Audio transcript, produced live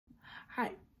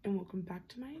welcome back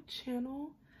to my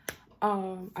channel.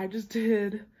 I just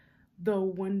did the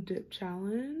one dip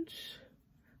challenge,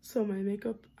 so my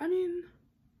makeup, I mean,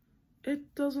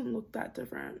 it doesn't look that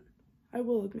different. I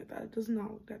will admit that it does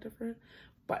not look that different,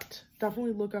 but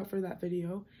definitely look out for that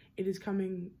video. It is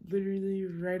coming literally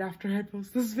right after I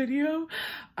post this video.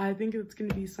 I think it's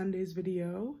gonna be Sunday's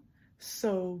video,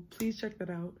 so please check that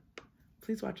out.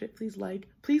 Please watch it, please like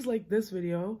this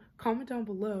video, comment down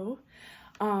below.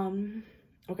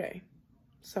 Okay,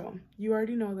 so you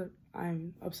already know that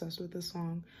I'm obsessed with this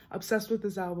song, obsessed with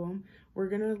this album. We're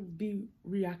gonna be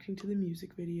reacting to the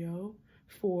music video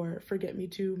for Forget Me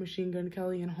Too, Machine Gun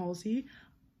Kelly and Halsey.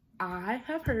 I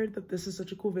have heard that this is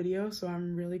such a cool video, so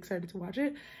I'm really excited to watch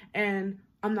it, and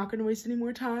I'm not gonna waste any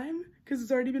more time because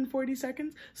it's already been 40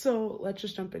 seconds, so let's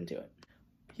just jump into it.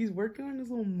 He's working on his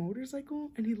little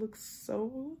motorcycle and he looks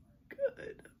so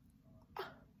good. Oh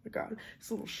my god,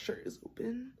 his little shirt is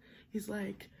open. He's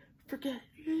like, forget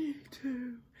me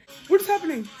too. What is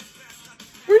happening?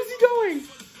 Where is he going?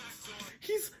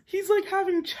 He's like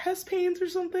having chest pains or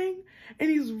something, and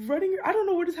he's running. I don't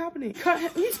know what is happening.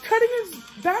 He's cutting his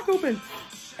back open.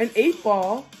 An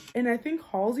 8-ball, and I think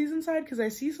Halsey's inside because I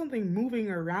see something moving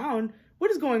around.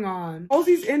 What is going on?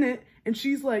 Halsey's in it, and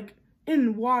she's like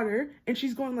in water, and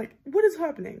she's going like, what is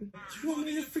happening? You want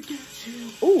me to forget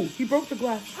you? Oh, he broke the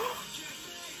glass.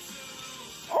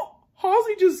 Oh,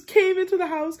 Halsey just came into the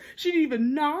house. She didn't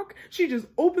even knock. She just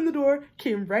opened the door,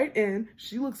 came right in.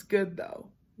 She looks good though.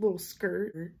 Little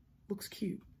skirt, looks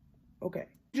cute. Okay,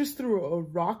 just threw a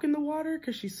rock in the water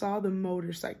because she saw the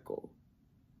motorcycle.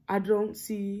 I don't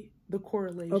see the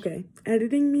correlation. Okay,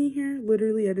 editing me here,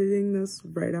 literally editing this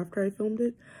right after I filmed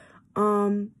it.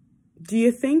 Do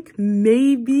you think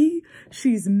maybe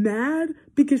she's mad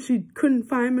because she couldn't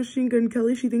find Machine Gun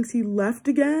Kelly? She thinks he left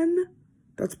again?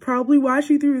 That's probably why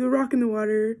she threw the rock in the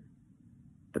water.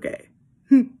 Okay,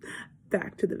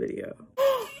 back to the video.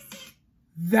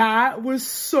 That was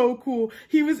so cool.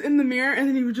 He was in the mirror and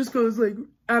then he just goes like,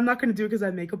 I'm not gonna do it because I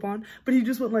have makeup on, but he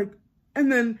just went like,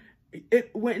 and then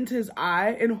it went into his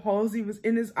eye and Halsey was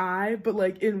in his eye, but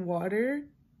like in water.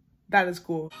 That is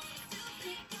cool.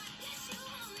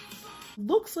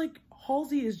 Looks like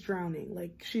Halsey is drowning.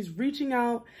 Like she's reaching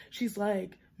out. She's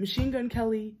like, Machine Gun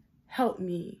Kelly, help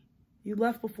me. You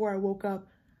left before I woke up.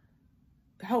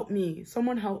 Help me.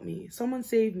 Someone help me. Someone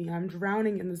save me. I'm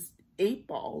drowning in this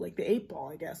 8-ball, like the 8-ball,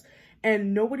 I guess.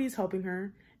 And nobody's helping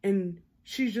her. And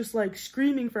she's just like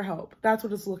screaming for help. That's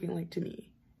what it's looking like to me.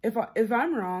 If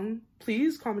I'm wrong,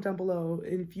 please comment down below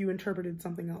if you interpreted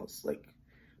something else. Like,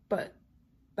 but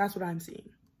that's what I'm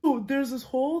seeing. Oh, there's this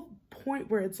whole point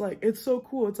where it's like, it's so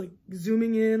cool. It's like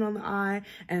zooming in on the eye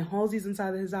and Halsey's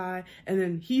inside of his eye and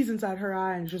then he's inside her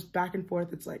eye and it's just back and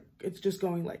forth. It's like, it's just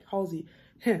going like Halsey,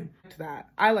 him, to that.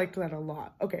 I liked that a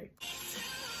lot. Okay.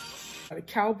 A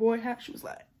cowboy hat. She was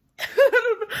like,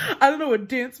 I don't know what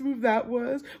dance move that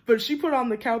was, but she put on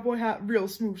the cowboy hat real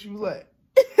smooth. She was like,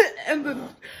 and then,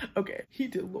 okay, he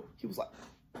was like,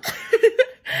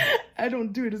 I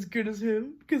don't do it as good as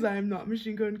him because I am not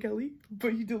Machine Gun Kelly,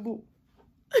 but he did a little,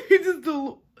 he just did a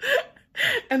little,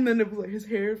 and then it was like his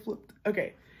hair flipped.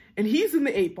 Okay, and he's in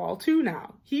the 8-ball too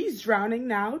now. He's drowning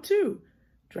now too.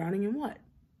 Drowning in what?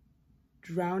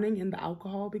 Drowning in the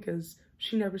alcohol because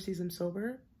she never sees him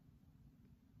sober.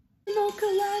 No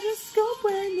kaleidoscope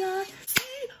when you're...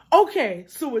 See? Okay,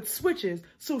 so it switches.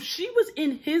 So she was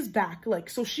in his back, like,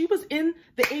 so she was in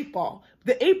the 8-ball.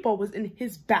 The 8-ball was in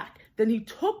his back. Then he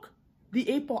took the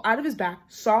 8-ball out of his back,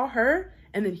 saw her,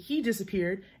 and then he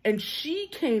disappeared, and she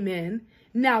came in.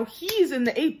 Now he's in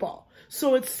the 8-ball.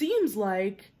 So it seems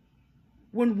like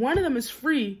when one of them is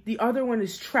free, the other one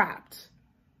is trapped.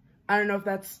 I don't know if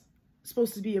that's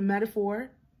supposed to be a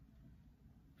metaphor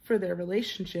for their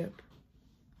relationship,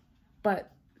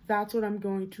 but that's what I'm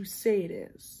going to say it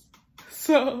is.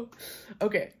 So,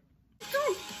 okay.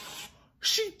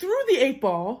 She threw the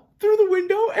 8-ball through the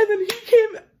window and then he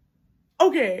came.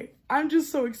 Okay, I'm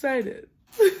just so excited.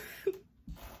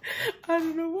 I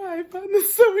don't know why I find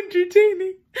this so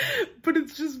entertaining, but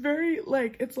it's just very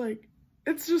like,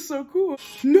 it's just so cool.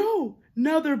 No,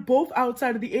 now they're both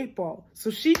outside of the 8-ball.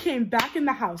 So she came back in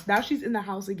the house. Now she's in the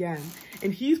house again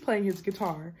and he's playing his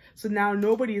guitar. So now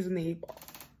nobody is in the 8-ball.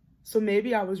 So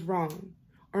maybe I was wrong.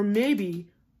 Or maybe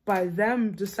by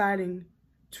them deciding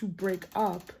to break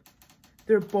up,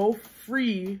 they're both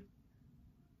free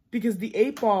because the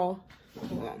 8-ball,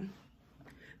 hold on.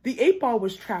 The 8-ball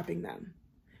was trapping them.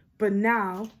 But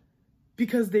now,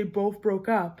 because they both broke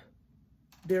up,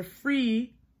 they're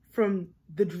free from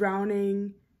the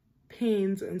drowning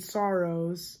pains and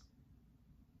sorrows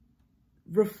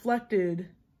reflected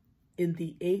in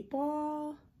the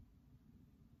 8-ball.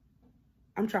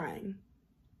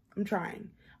 I'm trying.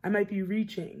 I might be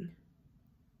reaching,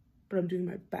 but I'm doing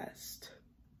my best.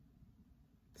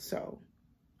 So,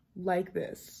 like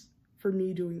this for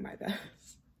me doing my best.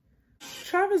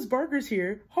 Travis Barker's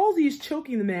here. Halsey's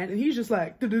choking the man, and he's just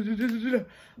like,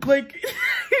 like,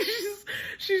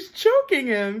 she's choking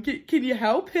him. Can you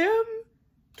help him?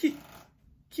 Can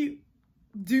you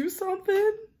do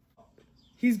something?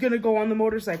 He's gonna go on the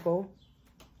motorcycle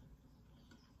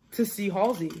to see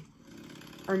Halsey,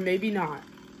 or maybe not.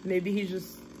 Maybe he's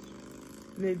just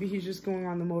going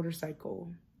on the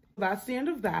motorcycle. That's the end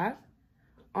of that.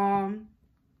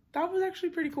 That was actually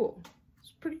pretty cool.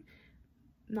 It's pretty,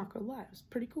 not gonna lie, it was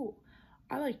pretty cool.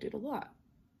 I liked it a lot.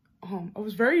 I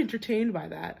was very entertained by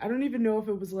that. I don't even know if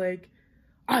it was like,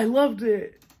 I loved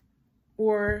it,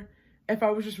 or if I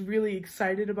was just really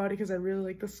excited about it because I really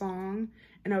liked the song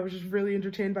and I was just really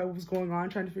entertained by what was going on,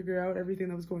 trying to figure out everything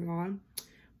that was going on.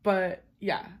 But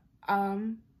yeah,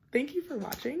 thank you for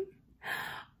watching.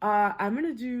 I'm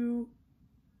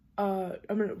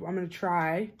gonna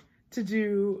try to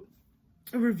do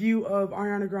a review of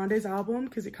Ariana Grande's album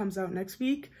because it comes out next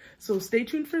week. So stay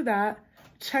tuned for that.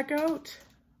 Check out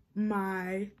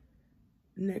my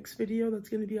next video that's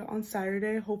gonna be out on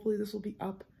Saturday. Hopefully this will be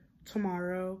up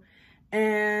tomorrow.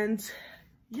 And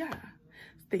yeah,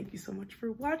 thank you so much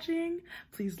for watching.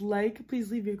 Please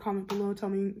leave me a comment below. Tell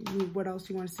me what else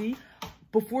you want to see.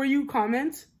 Before you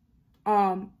comment,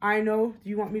 I know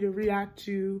you want me to react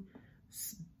to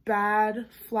Bad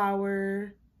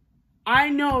Flower. I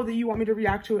know that you want me to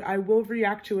react to it. I will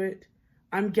react to it.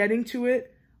 I'm getting to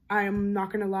it. I am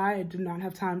not gonna lie, I did not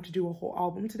have time to do a whole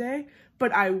album today,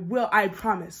 but I will, I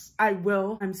promise, I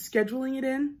will. I'm scheduling it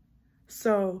in.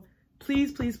 So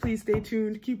please stay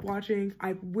tuned, keep watching.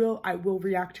 I will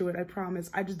react to it, I promise.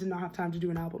 I just did not have time to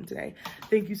do an album today.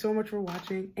 Thank you so much for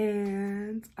watching,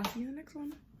 and I'll see you in the next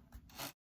one.